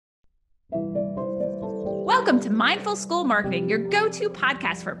Welcome to Mindful School Marketing, your go-to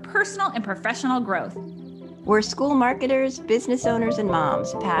podcast for personal and professional growth. We're school marketers, business owners, and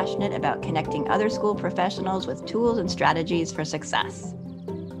moms passionate about connecting other school professionals with tools and strategies for success.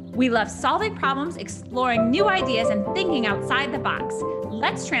 We love solving problems, exploring new ideas, and thinking outside the box.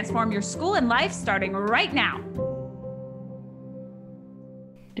 Let's transform your school and life starting right now.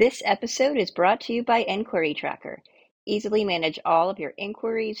 This episode is brought to you by Inquiry Tracker. Easily manage all of your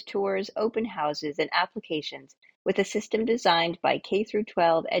inquiries, tours, open houses, and applications with a system designed by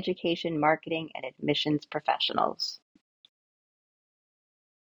K-12 education, marketing, and admissions professionals.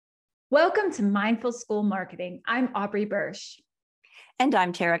 Welcome to Mindful School Marketing. I'm Aubrey Bursch. And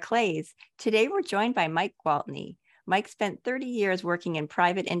I'm Tara Clays. Today we're joined by Mike Gwaltney. Mike spent 30 years working in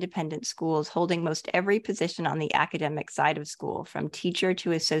private independent schools, holding most every position on the academic side of school, from teacher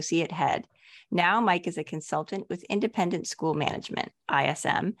to associate head. Now, Mike is a consultant with Independent School Management,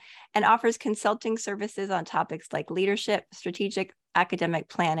 ISM, and offers consulting services on topics like leadership, strategic academic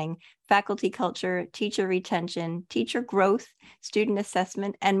planning, faculty culture, teacher retention, teacher growth, student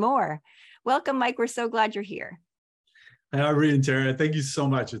assessment, and more. Welcome, Mike. We're so glad you're here. Hi, Aubrey and Tara. Thank you so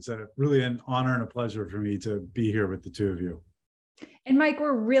much. It's really an honor and a pleasure for me to be here with the two of you. And Mike,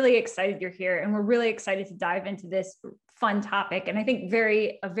 we're really excited you're here, and we're really excited to dive into this fun topic, and I think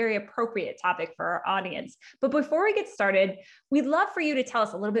a very appropriate topic for our audience. But before we get started, we'd love for you to tell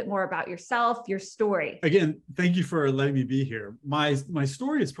us a little bit more about yourself, your story. Again, thank you for letting me be here. My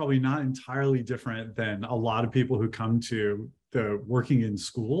story is probably not entirely different than a lot of people who come to the working in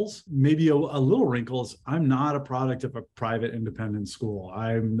schools. Maybe a little wrinkle is I'm not a product of a private independent school.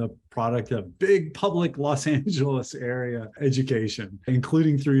 I'm the product of big public Los Angeles area education,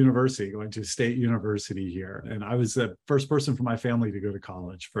 including through university, going to State University here. And I was the first person from my family to go to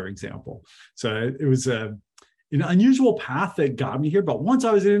college, for example. So it was an unusual path that got me here. But once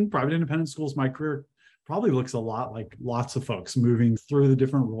I was in private independent schools, my career probably looks a lot like lots of folks moving through the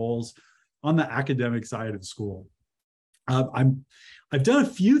different roles on the academic side of school. I've done a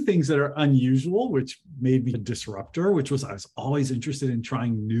few things that are unusual, which made me a disruptor, which was I was always interested in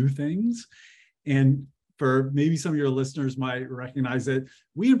trying new things. And for maybe some of your listeners might recognize that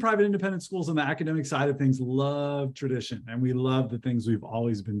we in private independent schools on the academic side of things love tradition, and we love the things we've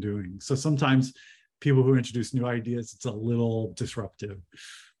always been doing. So sometimes people who introduce new ideas, it's a little disruptive.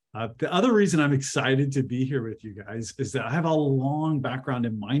 The other reason I'm excited to be here with you guys is that I have a long background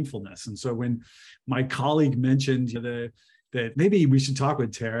in mindfulness. And so when my colleague mentioned that maybe we should talk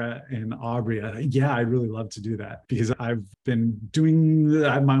with Tara and Aubrey, I'd really love to do that, because I've been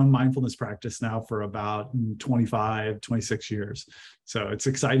I have my own mindfulness practice now for about 25, 26 years. So it's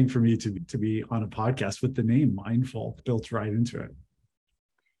exciting for me to be on a podcast with the name Mindful built right into it.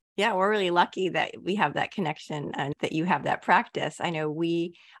 Yeah, we're really lucky that we have that connection and that you have that practice. I know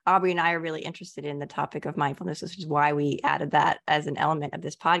Aubrey and I are really interested in the topic of mindfulness, which is why we added that as an element of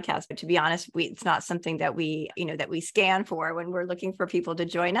this podcast. But to be honest, it's not something that we scan for when we're looking for people to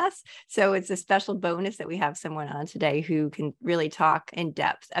join us. So it's a special bonus that we have someone on today who can really talk in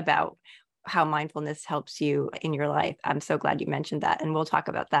depth about how mindfulness helps you in your life. I'm so glad you mentioned that, and we'll talk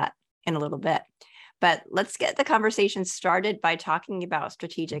about that in a little bit. But let's get the conversation started by talking about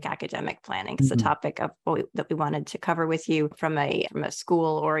strategic academic planning. It's a topic that we wanted to cover with you from a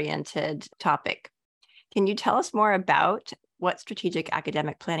school-oriented topic. Can you tell us more about what strategic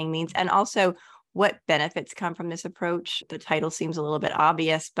academic planning means, and also what benefits come from this approach? The title seems a little bit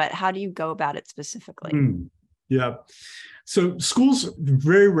obvious, but how do you go about it specifically? Yeah. So schools,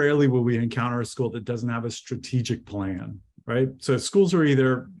 very rarely will we encounter a school that doesn't have a strategic plan. Right. So schools are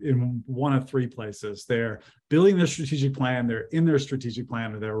either in one of three places. They're building their strategic plan, they're in their strategic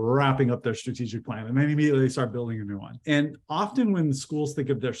plan, or they're wrapping up their strategic plan, and then immediately they start building a new one. And often when schools think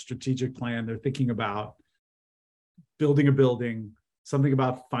of their strategic plan, they're thinking about building a building, something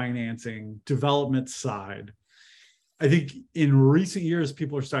about financing, development side. I think in recent years,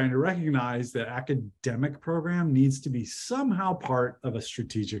 people are starting to recognize that academic program needs to be somehow part of a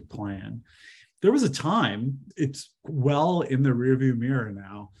strategic plan. There was a time, it's well in the rearview mirror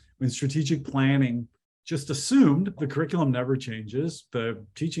now, when strategic planning just assumed the curriculum never changes, the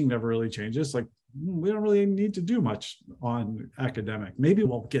teaching never really changes. Like, we don't really need to do much on academic. Maybe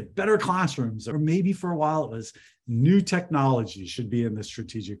we'll get better classrooms, or maybe for a while it was new technology should be in the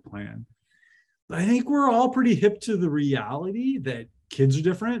strategic plan. But I think we're all pretty hip to the reality that kids are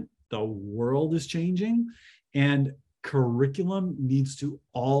different, the world is changing, and curriculum needs to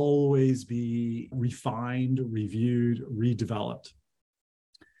always be refined, reviewed, redeveloped.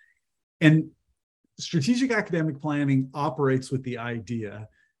 And strategic academic planning operates with the idea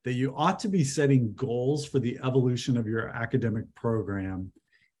that you ought to be setting goals for the evolution of your academic program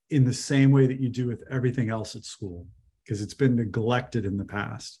in the same way that you do with everything else at school, because it's been neglected in the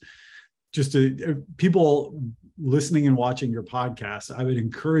past. Just to people listening and watching your podcast, I would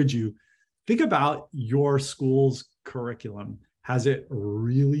encourage you, think about your school's curriculum. Has it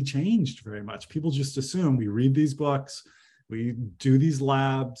really changed very much? People just assume we read these books, we do these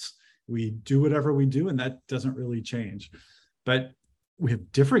labs, we do whatever we do, and that doesn't really change. But we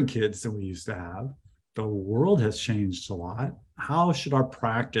have different kids than we used to have. The world has changed a lot. How should our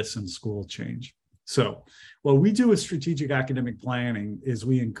practice in school change? So what we do with strategic academic planning is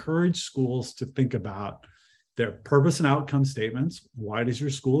we encourage schools to think about their purpose and outcome statements. Why does your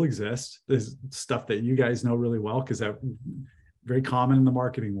school exist? There's stuff that you guys know really well because that's very common in the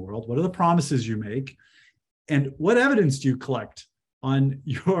marketing world. What are the promises you make? And what evidence do you collect on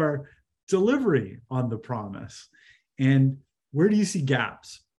your delivery on the promise? And where do you see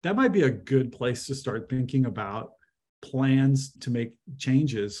gaps? That might be a good place to start thinking about plans to make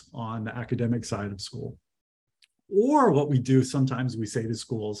changes on the academic side of school. Or what we do, sometimes we say to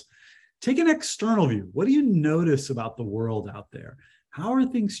schools, take an external view. What do you notice about the world out there? How are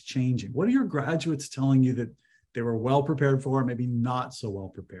things changing? What are your graduates telling you that they were well prepared for, maybe not so well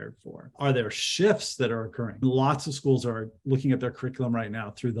prepared for? Are there shifts that are occurring? Lots of schools are looking at their curriculum right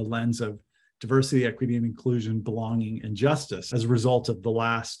now through the lens of diversity, equity, and inclusion, belonging, and justice as a result of the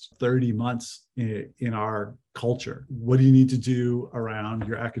last 30 months in our culture. What do you need to do around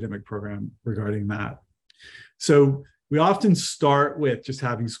your academic program regarding that? So we often start with just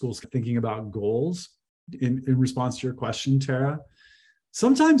having schools thinking about goals in response to your question, Tara.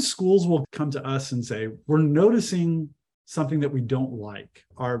 Sometimes schools will come to us and say, we're noticing something that we don't like.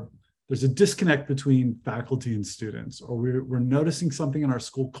 There's a disconnect between faculty and students, or we're noticing something in our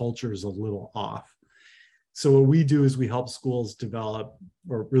school culture is a little off. So what we do is we help schools develop,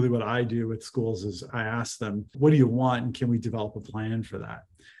 or really what I do with schools is I ask them, what do you want? And can we develop a plan for that?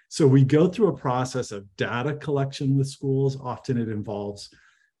 So we go through a process of data collection with schools. Often it involves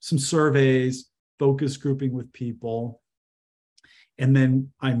some surveys, focus grouping with people. And then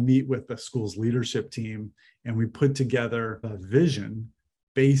I meet with the school's leadership team and we put together a vision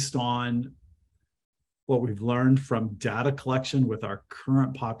based on what we've learned from data collection with our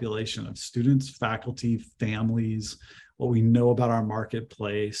current population of students, faculty, families, what we know about our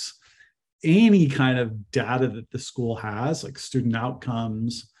marketplace, any kind of data that the school has, like student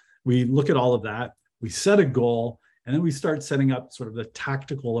outcomes. We look at all of that, we set a goal, and then we start setting up sort of the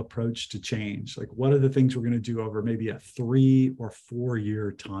tactical approach to change. Like, what are the things we're going to do over maybe a 3 or 4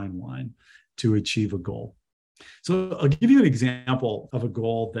 year timeline to achieve a goal? So I'll give you an example of a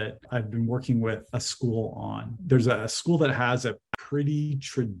goal that I've been working with a school on. There's a school that has a pretty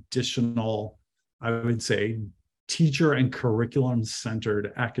traditional, I would say, teacher and curriculum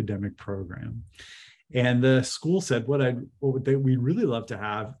centered academic program. And the school said, we'd really love to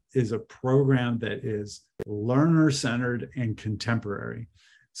have is a program that is learner centered and contemporary.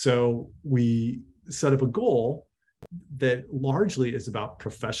 So we set up a goal that largely is about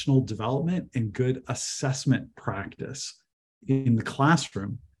professional development and good assessment practice in the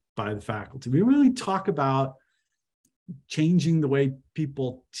classroom by the faculty. We really talk about changing the way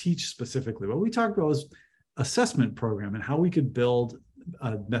people teach specifically. What we talk about is assessment program and how we could build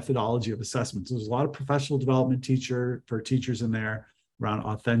a methodology of assessments. There's a lot of professional development for teachers in there around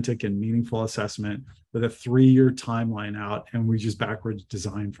authentic and meaningful assessment with a 3-year timeline out, and we just backwards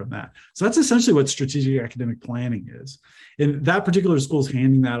design from that. So that's essentially what strategic academic planning is. And that particular school is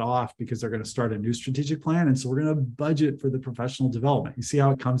handing that off because they're going to start a new strategic plan. And so we're going to budget for the professional development. You see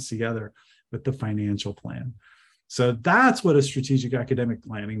how it comes together with the financial plan. So that's what a strategic academic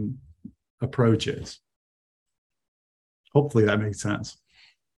planning approach is. Hopefully that makes sense.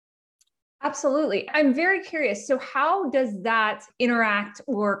 Absolutely. I'm very curious. So how does that interact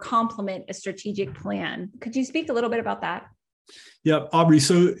or complement a strategic plan? Could you speak a little bit about that? Yeah, Aubrey.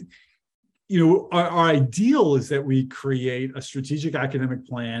 So, our ideal is that we create a strategic academic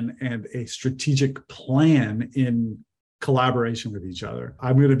plan and a strategic plan in collaboration with each other.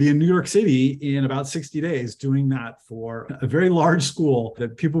 I'm going to be in New York City in about 60 days doing that for a very large school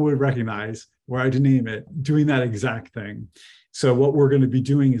that people would recognize, were I to name it, doing that exact thing. So what we're going to be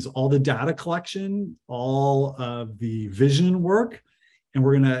doing is all the data collection, all of the vision work, and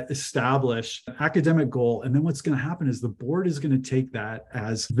we're going to establish an academic goal. And then what's going to happen is the board is going to take that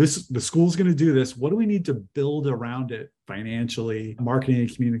as this, the school's going to do this. What do we need to build around it financially, marketing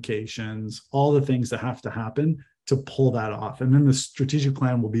and communications, all the things that have to happen to pull that off. And then the strategic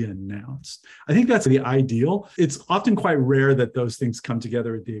plan will be announced. I think that's the ideal. It's often quite rare that those things come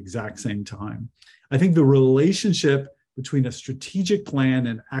together at the exact same time. I think the relationship between a strategic plan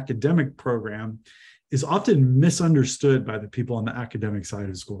and academic program is often misunderstood by the people on the academic side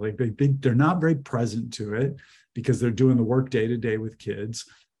of school. Like they're not very present to it because they're doing the work day to day with kids.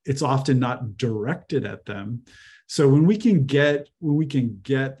 It's often not directed at them. So when we can get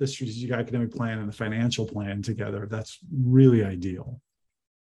the strategic academic plan and the financial plan together, that's really ideal.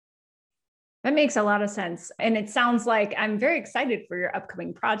 That makes a lot of sense. And it sounds like I'm very excited for your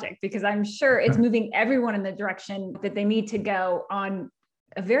upcoming project because I'm sure it's moving everyone in the direction that they need to go on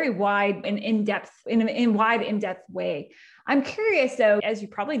a very wide and in-depth way. I'm curious though, as you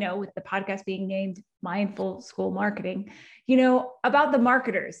probably know, with the podcast being named Mindful School Marketing, about the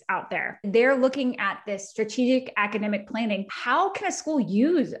marketers out there. They're looking at this strategic academic planning. How can a school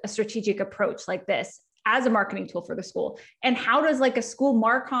use a strategic approach like this as a marketing tool for the school? And how does like a school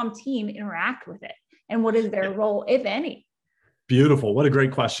Marcom team interact with it? And what is their role, if any? Beautiful. What a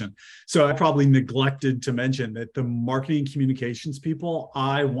great question. So I probably neglected to mention that the marketing communications people,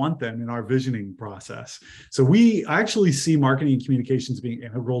 I want them in our visioning process. So I actually see marketing and communications being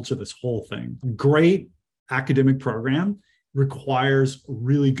integral to this whole thing. Great academic program requires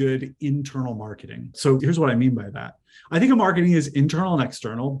really good internal marketing. So here's what I mean by that. I think marketing is internal and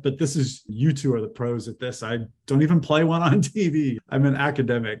external, but you two are the pros at this. I don't even play one on TV. I'm an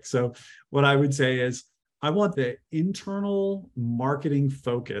academic. So what I would say is I want the internal marketing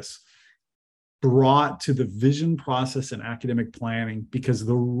focus brought to the vision process and academic planning, because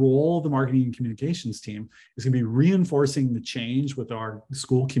the role of the marketing and communications team is going to be reinforcing the change with our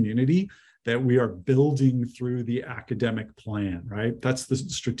school community that we are building through the academic plan, right? That's the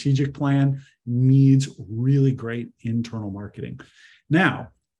strategic plan, needs really great internal marketing. Now,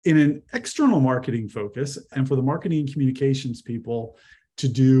 in an external marketing focus, and for the marketing and communications people to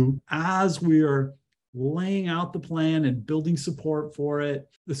do as we are laying out the plan and building support for it,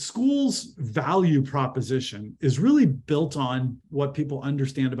 the school's value proposition is really built on what people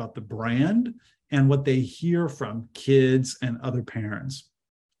understand about the brand and what they hear from kids and other parents.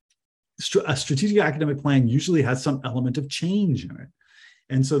 A strategic academic plan usually has some element of change in it.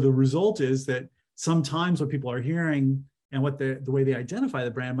 And so the result is that sometimes what people are hearing and what the way they identify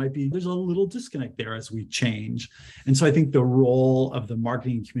the brand might be, there's a little disconnect there as we change. And so I think the role of the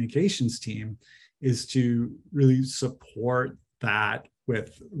marketing and communications team is to really support that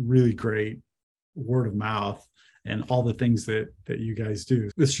with really great word of mouth and all the things that you guys do.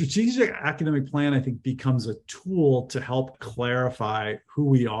 The strategic academic plan, I think, becomes a tool to help clarify who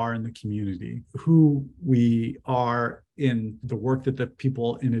we are in the community, who we are in the work that the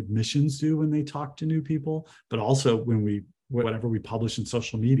people in admissions do when they talk to new people, but also whatever we publish in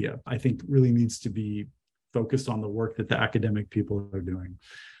social media, I think really needs to be focused on the work that the academic people are doing.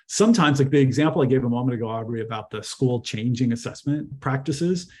 Sometimes, like the example I gave a moment ago, Aubrey, about the school changing assessment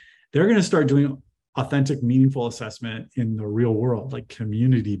practices, they're going to start doing authentic, meaningful assessment in the real world, like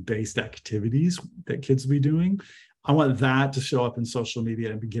community-based activities that kids will be doing. I want that to show up in social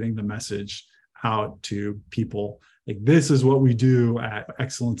media and be getting the message out to people. Like, this is what we do at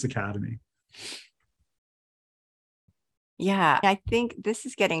Excellence Academy. Yeah, I think this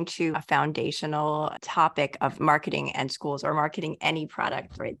is getting to a foundational topic of marketing and schools, or marketing any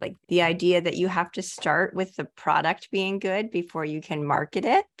product, right? Like the idea that you have to start with the product being good before you can market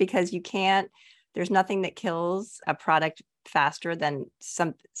it, because there's nothing that kills a product faster than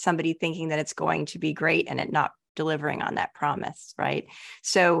somebody thinking that it's going to be great and it not delivering on that promise, right?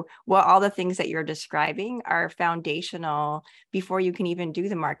 So all the things that you're describing are foundational. Before you can even do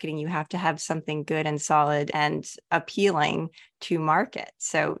the marketing, you have to have something good and solid and appealing to market.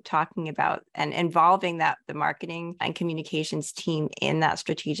 So talking about and involving the marketing and communications team in that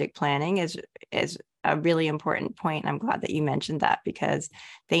strategic planning is a really important point. And I'm glad that you mentioned that, because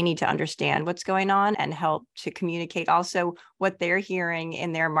they need to understand what's going on and help to communicate also what they're hearing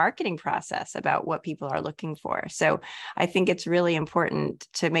in their marketing process about what people are looking for. So I think it's really important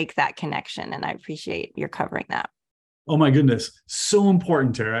to make that connection. And I appreciate your covering that. Oh my goodness. So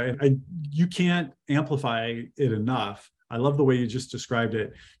important, Tara. You can't amplify it enough. I love the way you just described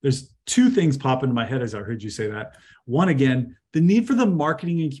it. There's two things pop into my head as I heard you say that. One, again, the need for the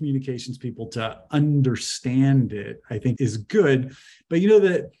marketing and communications people to understand it, I think, is good. But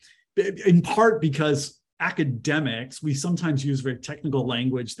that in part because academics, we sometimes use very technical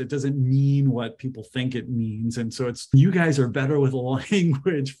language that doesn't mean what people think it means. And so you guys are better with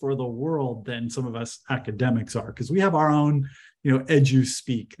language for the world than some of us academics are, because we have our own, edu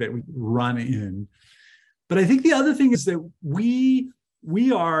speak that we run in. But I think the other thing is that we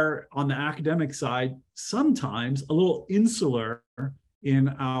are, on the academic side, sometimes a little insular in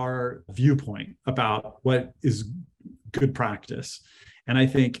our viewpoint about what is good practice. And I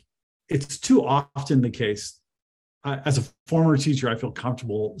think it's too often the case as a former teacher, I feel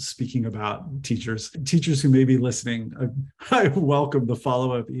comfortable speaking about teachers who may be listening. I welcome the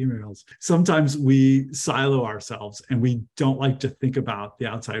follow-up emails. Sometimes we silo ourselves and we don't like to think about the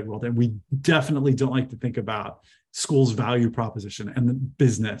outside world. And we definitely don't like to think about school's value proposition and the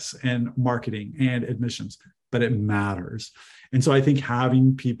business and marketing and admissions, but it matters. And so I think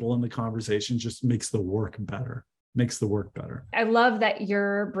having people in the conversation just makes the work better. I love that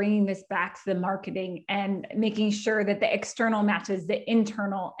you're bringing this back to the marketing and making sure that the external matches the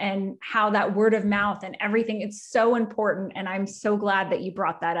internal, and how that word of mouth and everything, it's so important. And I'm so glad that you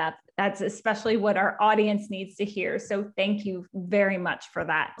brought that up. That's especially what our audience needs to hear. So thank you very much for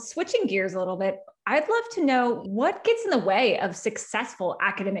that. Switching gears a little bit, I'd love to know what gets in the way of successful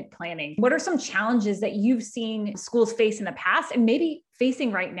academic planning. What are some challenges that you've seen schools face in the past and maybe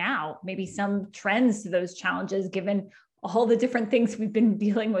facing right now? Maybe some trends to those challenges, given all the different things we've been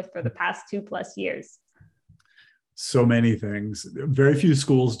dealing with for the past 2+ years. So many things. Very few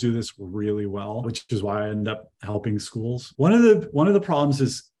schools do this really well, which is why I end up helping schools. One of the problems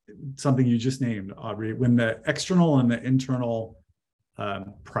is something you just named, Aubrey, when the external and the internal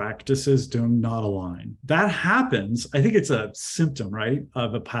practices do not align. That happens. I think it's a symptom, right,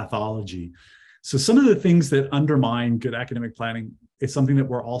 of a pathology. So some of the things that undermine good academic planning is something that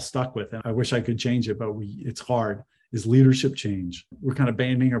we're all stuck with. And I wish I could change it, but it's hard, is leadership change. We're kind of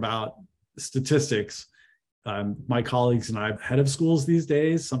banding about statistics. My colleagues and I, head of schools these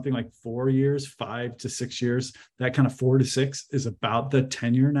days, something like 4 years, 5 to 6 years, that kind of 4 to 6 is about the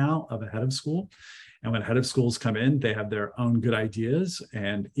tenure now of a head of school. And when head of schools come in, they have their own good ideas.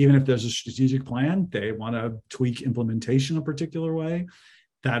 And even if there's a strategic plan, they want to tweak implementation a particular way.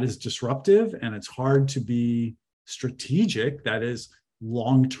 That is disruptive, and it's hard to be strategic, that is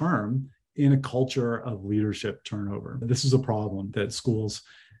long-term, in a culture of leadership turnover. This is a problem that schools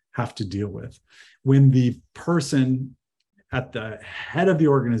have to deal with. When the person at the head of the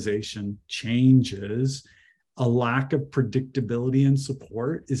organization changes, a lack of predictability and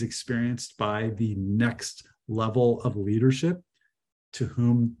support is experienced by the next level of leadership, to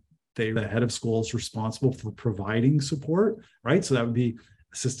whom the head of school is responsible for providing support, right? So that would be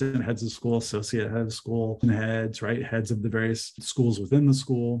assistant heads of school, associate head of school, heads, right? Heads of the various schools within the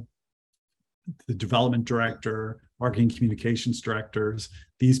school, the development director, marketing communications directors.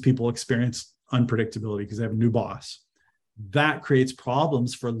 These people experience unpredictability because they have a new boss. That creates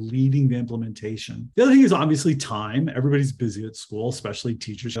problems for leading the implementation. The other thing is obviously time. Everybody's busy at school, especially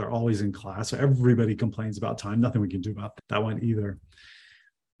teachers that are always in class. So everybody complains about time. Nothing we can do about that one either.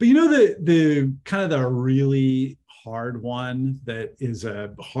 But the kind of the really hard one that is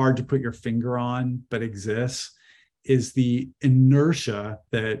hard to put your finger on, but exists, is the inertia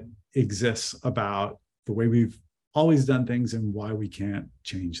that exists about the way we've always done things and why we can't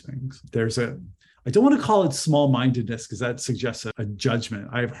change things. I don't want to call it small-mindedness because that suggests a judgment.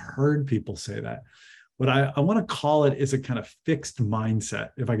 I've heard people say that. What I want to call it is a kind of fixed mindset,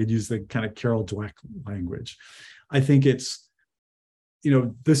 if I could use the kind of Carol Dweck language. I think it's,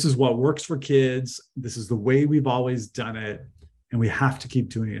 this is what works for kids. This is the way we've always done it, and we have to keep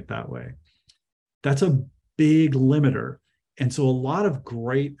doing it that way. That's a big limiter. And so a lot of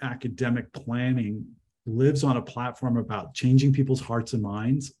great academic planning lives on a platform about changing people's hearts and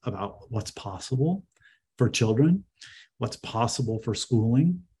minds about what's possible for children, what's possible for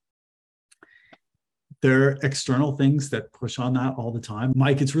schooling. There are external things that push on that all the time.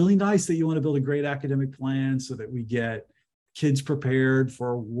 Mike, it's really nice that you want to build a great academic plan so that we get kids prepared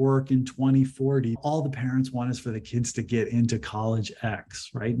for work in 2040. All the parents want is for the kids to get into college X,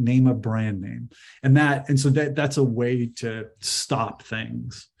 right? Name a brand name. And so that's a way to stop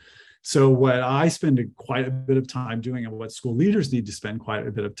things. So what I spend quite a bit of time doing, and what school leaders need to spend quite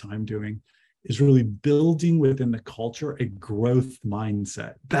a bit of time doing, is really building within the culture a growth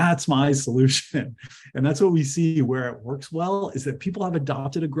mindset. That's my solution. And that's what we see where it works well, is that people have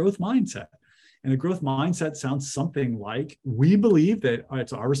adopted a growth mindset. And a growth mindset sounds something like, we believe that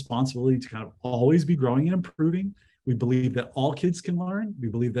it's our responsibility to kind of always be growing and improving. We believe that all kids can learn. We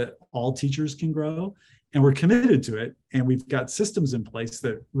believe that all teachers can grow. And we're committed to it. And we've got systems in place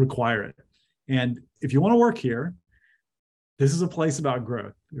that require it. And if you want to work here, this is a place about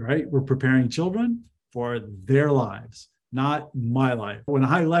growth, right? We're preparing children for their lives, not my life. When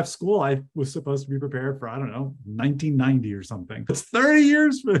I left school, I was supposed to be prepared for, 1990 or something. It's 30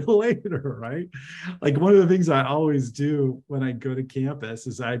 years later, right? Like, one of the things I always do when I go to campus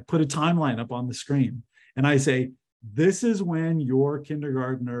is I put a timeline up on the screen and I say, this is when your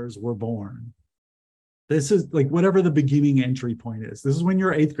kindergartners were born. This is like whatever the beginning entry point is. This is when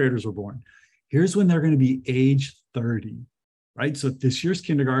your 8th graders were born. Here's when they're going to be age 30, right? So this year's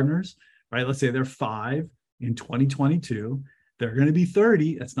kindergartners, right? Let's say they're 5. in 2022. They're going to be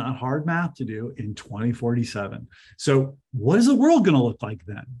 30. It's not hard math to do in 2047. So what is the world going to look like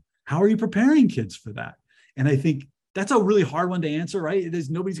then? How are you preparing kids for that? And I think that's a really hard one to answer, right? It is,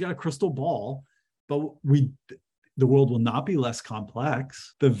 nobody's got a crystal ball, but the world will not be less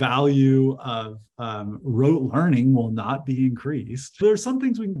complex. The value of rote learning will not be increased. There are some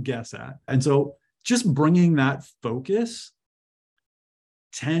things we can guess at. And so just bringing that focus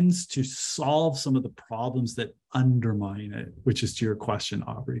tends to solve some of the problems that undermine it, which is to your question,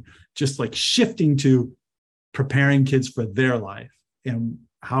 Aubrey, just like shifting to preparing kids for their life and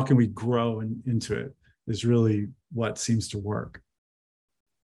how can we grow into it is really what seems to work.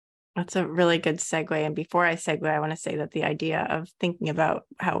 That's a really good segue. And before I segue, I want to say that the idea of thinking about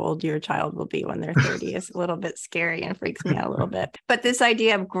how old your child will be when they're 30 is a little bit scary and freaks me out a little bit. But this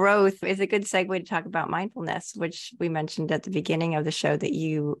idea of growth is a good segue to talk about mindfulness, which we mentioned at the beginning of the show that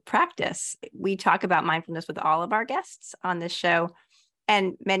you practice. We talk about mindfulness with all of our guests on this show,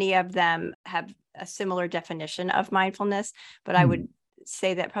 and many of them have a similar definition of mindfulness, but I would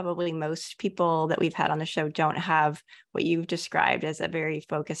say that probably most people that we've had on the show don't have what you've described as a very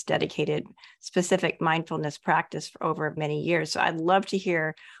focused, dedicated, specific mindfulness practice for over many years. So I'd love to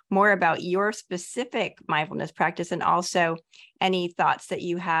hear more about your specific mindfulness practice and also any thoughts that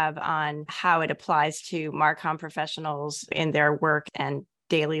you have on how it applies to Marcom professionals in their work and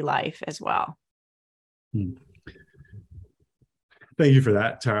daily life as well. Thank you for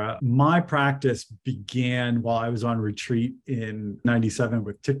that, Tara. My practice began while I was on retreat in 97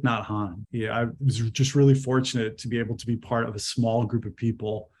 with Thich Nhat Hanh. Yeah, I was just really fortunate to be able to be part of a small group of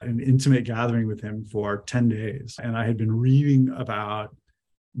people, an intimate gathering with him for 10 days. And I had been reading about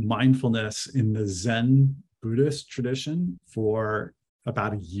mindfulness in the Zen Buddhist tradition for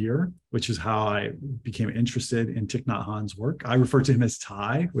about a year, which is how I became interested in Thich Nhat Hanh's work. I refer to him as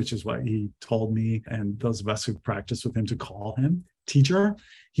Thai, which is what he told me and those of us who practiced with him to call him. Teacher.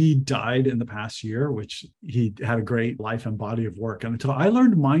 He died in the past year, which he had a great life and body of work. And until I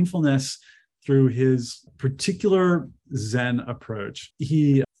learned mindfulness through his particular Zen approach,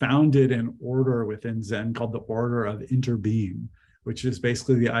 he founded an order within Zen called the Order of Interbeing, which is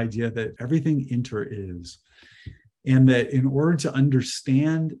basically the idea that everything inter is. And that in order to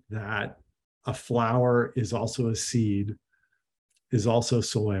understand that a flower is also a seed, is also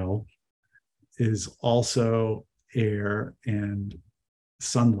soil, is also air and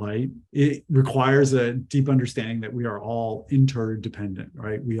sunlight, it requires a deep understanding that we are all interdependent,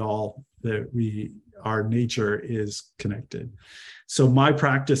 right? Our nature is connected. So my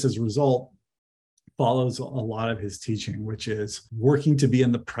practice as a result follows a lot of his teaching, which is working to be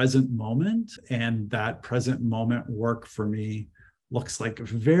in the present moment. And that present moment work for me looks like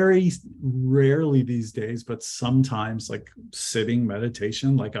very rarely these days, but sometimes like sitting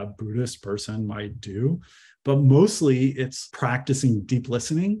meditation, like a Buddhist person might do. But mostly it's practicing deep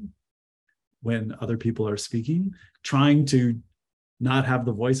listening when other people are speaking, trying to not have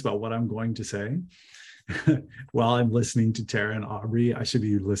the voice about what I'm going to say. While I'm listening to Tara and Aubrey, I should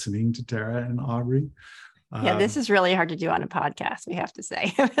be listening to Tara and Aubrey. Yeah, this is really hard to do on a podcast, we have to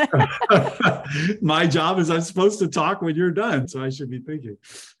say. My job is I'm supposed to talk when you're done, so I should be thinking.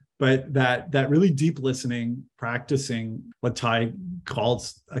 But that really deep listening, practicing what Thai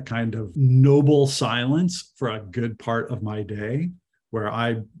calls a kind of noble silence for a good part of my day, where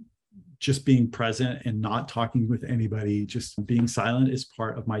I just being present and not talking with anybody, just being silent is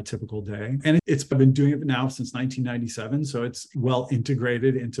part of my typical day. And I've been doing it now since 1997. So it's well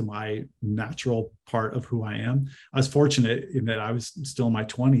integrated into my natural part of who I am. I was fortunate in that I was still in my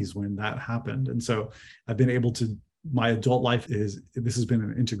 20s when that happened. And so I've been able to, my adult life this has been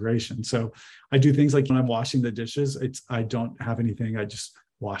an integration. So I do things like when I'm washing the dishes, I don't have anything, I just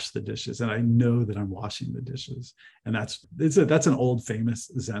wash the dishes and I know that I'm washing the dishes. And that's an old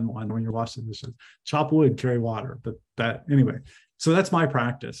famous Zen one, when you're washing the dishes, chop wood, carry water. But anyway, so that's my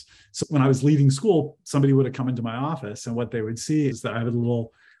practice. So when I was leaving school, somebody would have come into my office and what they would see is that I have a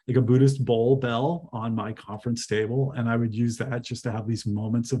little, like a Buddhist bowl bell on my conference table. And I would use that just to have these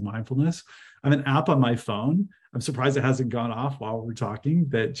moments of mindfulness. I have an app on my phone. I'm surprised it hasn't gone off while we're talking,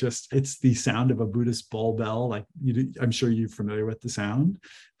 that just, it's the sound of a Buddhist bowl bell. Like I'm sure you're familiar with the sound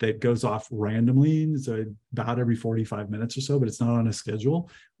that goes off randomly. It's about every 45 minutes or so, but it's not on a schedule,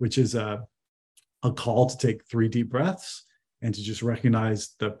 which is a call to take 3 deep breaths and to just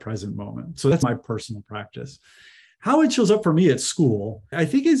recognize the present moment. So that's my personal practice. How it shows up for me at school, I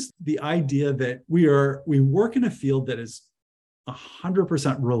think, is the idea that we work in a field that is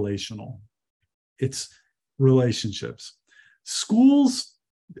 100% relational. It's relationships. Schools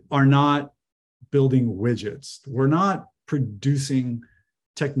are not building widgets. We're not producing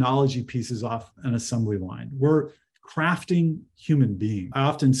technology pieces off an assembly line. We're crafting human beings. I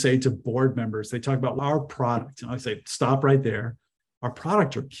often say to board members, they talk about our product. And I say, stop right there. Our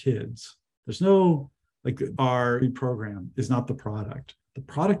product are kids. There's no, like, our program is not the product. The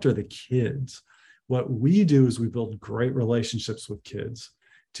product are the kids. What we do is we build great relationships with kids.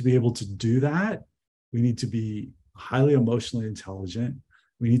 To be able to do that, we need to be highly emotionally intelligent.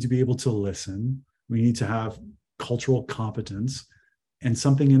 We need to be able to listen. We need to have cultural competence. And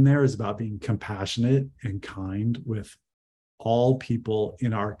something in there is about being compassionate and kind with all people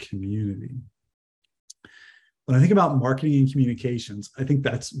in our community. When I think about marketing and communications, I think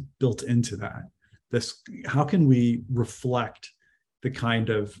that's built into that. How can we reflect the kind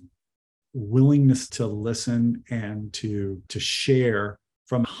of willingness to listen and to share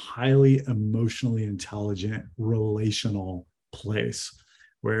from a highly emotionally intelligent, relational place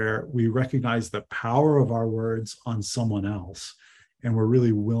where we recognize the power of our words on someone else, and we're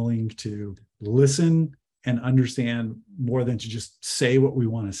really willing to listen and understand more than to just say what we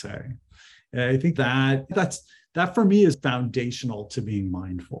want to say. And I think that for me is foundational to being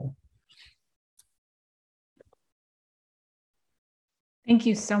mindful. Thank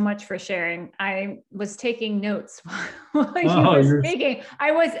you so much for sharing. I was taking notes while you were speaking.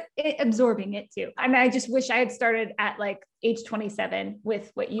 I was absorbing it too. I mean, I just wish I had started at like age 27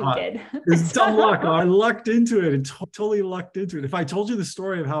 with what you did. It's dumb luck. I lucked into it and totally lucked into it. If I told you the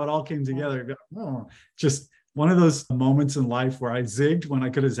story of how it all came together, you'd go, just one of those moments in life where I zigged when I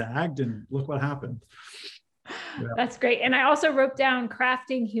could have zagged, and look what happened. Yeah. That's great. And I also wrote down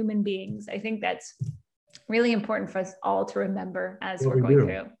crafting human beings. I think that's really important for us all to remember as we're going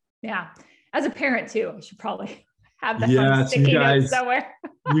through. Yeah. As a parent too, I should probably have that on sticky note somewhere.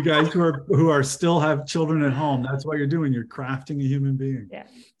 You guys who are still have children at home, that's what you're doing. You're crafting a human being. Yeah,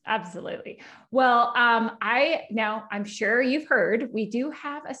 absolutely. Well, I'm sure you've heard, we do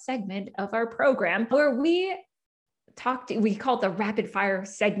have a segment of our program where we call it the rapid fire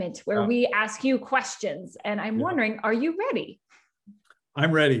segment, where we ask you questions. And I'm wondering, are you ready?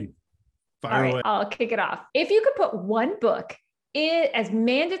 I'm ready. Fire away. I'll kick it off. If you could put one book as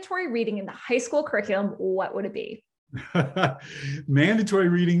mandatory reading in the high school curriculum, what would it be? Mandatory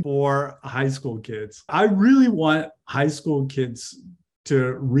reading for high school kids. I really want high school kids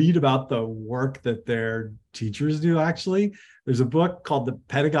to read about the work that their teachers do, actually. There's a book called The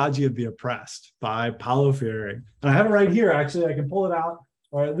Pedagogy of the Oppressed by Paulo Freire. And I have it right here, actually. I can pull it out.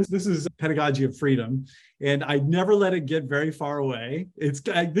 All right, this is Pedagogy of Freedom, and I never let it get very far away. These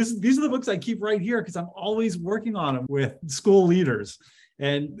are the books I keep right here because I'm always working on them with school leaders.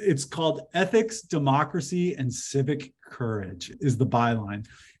 And it's called Ethics, Democracy, and Civic Courage is the byline.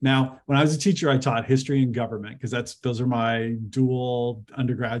 Now, when I was a teacher, I taught history and government because those are my dual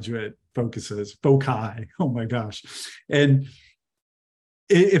undergraduate foci. Oh my gosh. And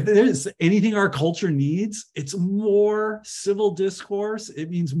if there's anything our culture needs, it's more civil discourse. It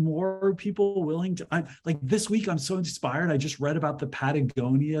means more people willing to, like this week, I'm so inspired. I just read about the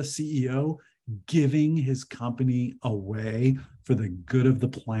Patagonia CEO giving his company away for the good of the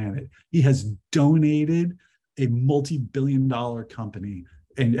planet. He has donated a multi-billion-dollar company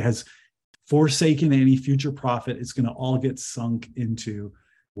and has forsaken any future profit. It's going to all get sunk into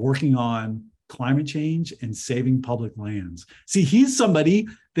working on climate change and saving public lands. See, he's somebody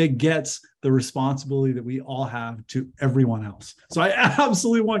that gets the responsibility that we all have to everyone else. So I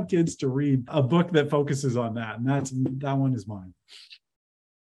absolutely want kids to read a book that focuses on that. And that one is mine.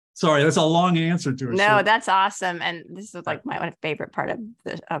 Sorry, that's a long answer to it. No, that's awesome. And this is like my favorite part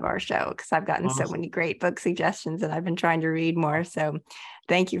of our show, because I've gotten so many great book suggestions and I've been trying to read more. So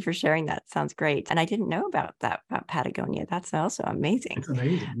thank you for sharing that. Sounds great. And I didn't know about that, about Patagonia. That's also amazing. It's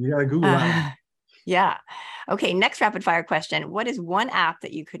amazing. You got to Google that. Yeah. Okay. Next rapid fire question. What is one app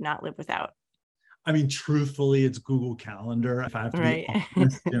that you could not live without? I mean, truthfully, it's Google Calendar, if I have to be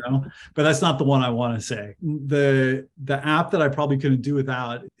honest, but that's not the one I want to say. The app that I probably couldn't do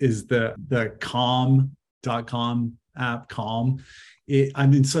without is the calm.com app, Calm.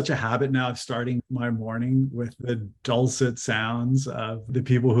 I'm in such a habit now of starting my morning with the dulcet sounds of the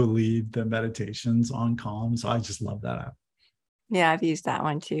people who lead the meditations on Calm. So I just love that app. Yeah, I've used that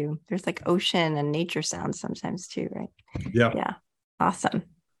one too. There's like ocean and nature sounds sometimes too, right? Yeah. Yeah. Awesome.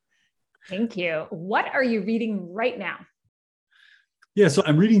 Thank you. What are you reading right now? Yeah, so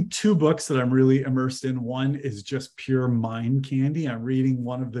I'm reading two books that I'm really immersed in. One is just pure mind candy. I'm reading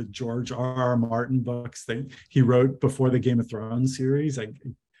one of the George R.R. Martin books that he wrote before the Game of Thrones series. I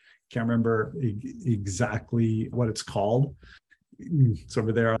can't remember exactly what it's called. It's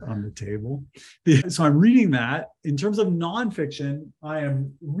over there on the table. So I'm reading that. In terms of nonfiction, I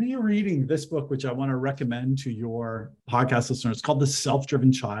am rereading this book, which I want to recommend to your podcast listeners. It's called The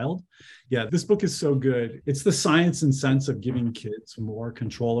Self-Driven Child. Yeah, this book is so good. It's the science and sense of giving kids more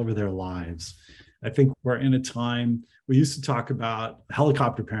control over their lives. I think we're in a time, we used to talk about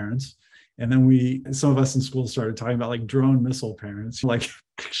helicopter parents. And then some of us in school started talking about like drone missile parents. Like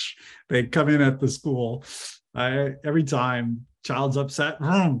they come in at the school. Every time child's upset,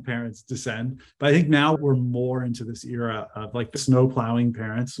 parents descend. But I think now we're more into this era of like snow plowing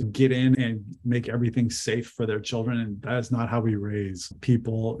parents who get in and make everything safe for their children. And that is not how we raise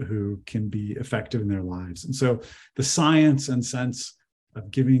people who can be effective in their lives. And so the science and sense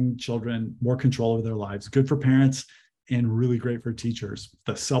of giving children more control over their lives, good for parents and really great for teachers.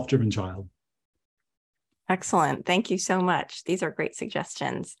 The Self-Driven Child. Excellent. Thank you so much. These are great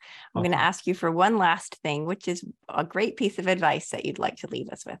suggestions. I'm going to ask you for one last thing, which is a great piece of advice that you'd like to leave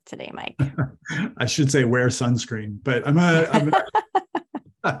us with today, Mike. I should say wear sunscreen, but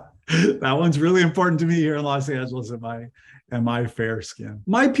that one's really important to me here in Los Angeles and my fair skin.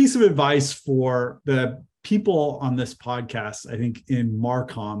 My piece of advice for the people on this podcast, I think in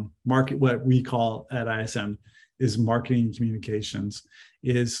Marcom, what we call at ISM is marketing and communications,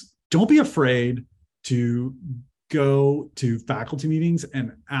 is don't be afraid to go to faculty meetings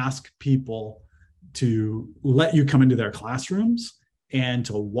and ask people to let you come into their classrooms and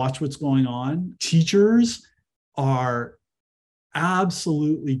to watch what's going on. Teachers are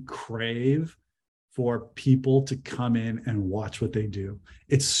absolutely crave for people to come in and watch what they do.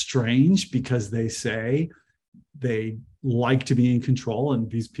 It's strange because they say they like to be in control, and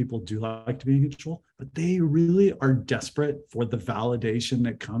these people do like to be in control, but they really are desperate for the validation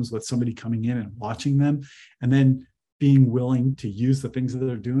that comes with somebody coming in and watching them and then being willing to use the things that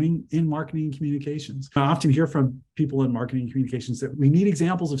they're doing in marketing and communications. I often hear from people in marketing and communications that we need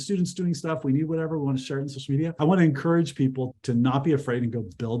examples of students doing stuff. We need whatever. We want to share it in social media. I want to encourage people to not be afraid and go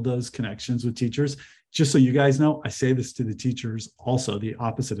build those connections with teachers. Just so you guys know, I say this to the teachers also, the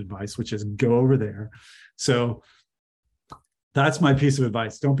opposite advice, which is go over there. So that's my piece of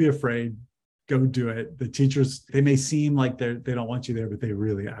advice. Don't be afraid. Go do it. The teachers, they may seem like they don't want you there, but they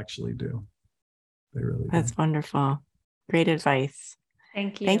really actually do. They really do. That's wonderful. Great advice.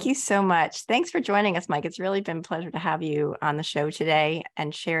 Thank you. Thank you so much. Thanks for joining us, Mike. It's really been a pleasure to have you on the show today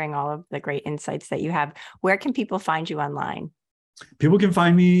and sharing all of the great insights that you have. Where can people find you online? People can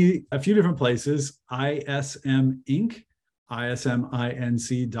find me a few different places. ISM Inc.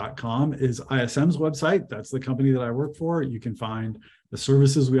 ISMINC.com is ISM's website. That's the company that I work for. You can find the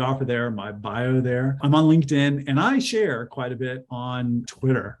services we offer there, my bio there. I'm on LinkedIn, and I share quite a bit on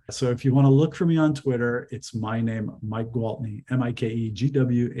Twitter. So if you want to look for me on Twitter, it's my name, Mike Gwaltney,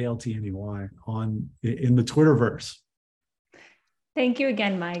 MikeGwaltney, in the Twitterverse. Thank you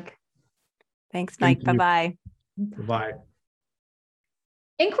again, Mike. Thanks, Mike. Bye-bye. Bye-bye.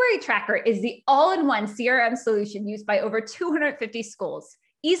 Inquiry Tracker is the all-in-one CRM solution used by over 250 schools.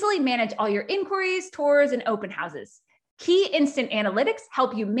 Easily manage all your inquiries, tours, and open houses. Key instant analytics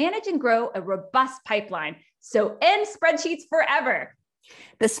help you manage and grow a robust pipeline. So end spreadsheets forever.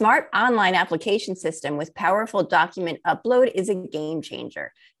 The smart online application system with powerful document upload is a game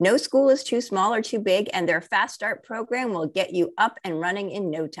changer. No school is too small or too big, and their Fast Start program will get you up and running in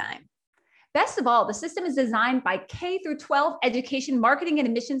no time. Best of all, the system is designed by K-12 education marketing and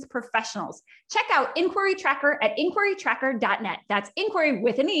admissions professionals. Check out Inquiry Tracker at inquirytracker.net. That's inquiry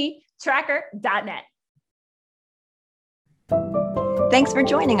with an E, tracker.net. Thanks for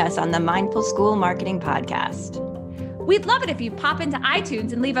joining us on the Mindful School Marketing Podcast. We'd love it if you pop into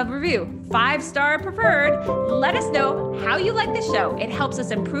iTunes and leave a review, 5-star preferred. Let us know how you like the show. It helps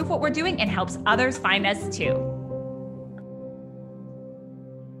us improve what we're doing and helps others find us too.